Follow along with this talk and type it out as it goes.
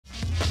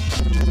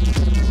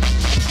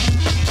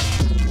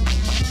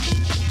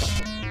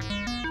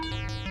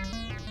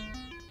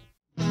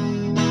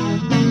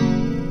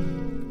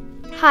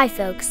Hi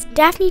folks,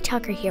 Daphne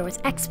Tucker here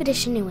with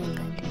Expedition New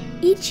England.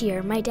 Each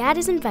year, my dad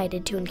is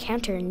invited to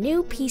encounter a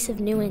new piece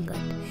of New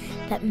England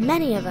that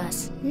many of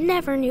us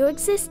never knew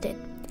existed.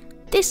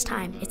 This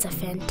time, it's a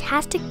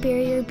fantastic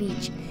barrier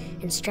beach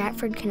in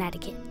Stratford,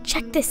 Connecticut.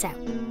 Check this out.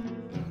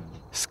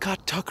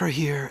 Scott Tucker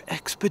here,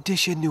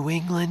 Expedition New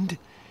England.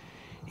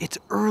 It's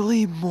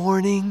early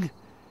morning,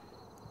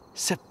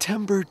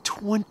 September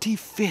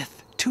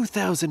 25th,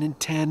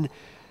 2010.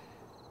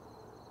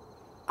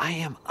 I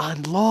am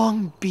on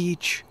Long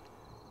Beach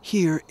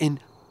here in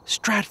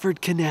Stratford,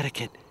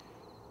 Connecticut,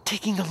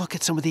 taking a look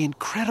at some of the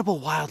incredible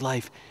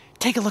wildlife.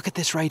 Take a look at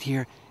this right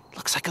here.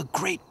 Looks like a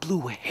great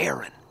blue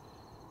heron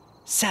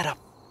set up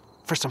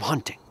for some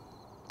hunting.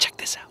 Check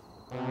this out.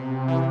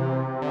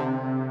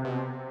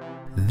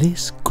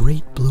 This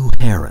great blue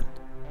heron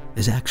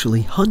is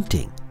actually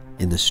hunting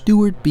in the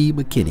Stuart B.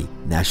 McKinney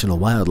National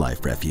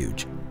Wildlife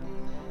Refuge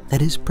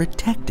that is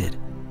protected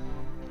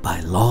by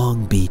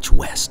Long Beach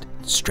West,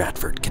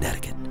 Stratford,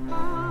 Connecticut.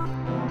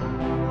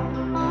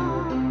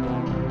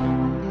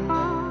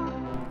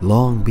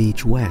 Long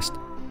Beach West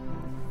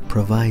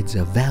provides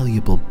a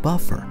valuable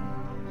buffer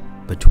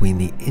between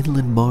the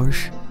inland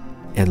marsh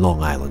and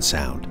Long Island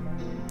Sound.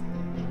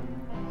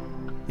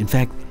 In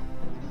fact,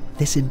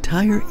 this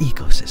entire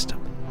ecosystem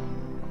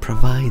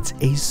provides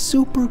a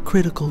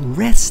supercritical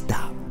rest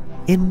stop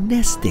and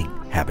nesting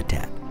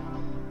habitat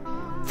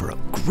for a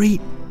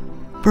great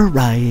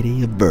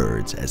variety of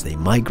birds as they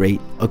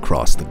migrate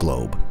across the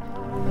globe.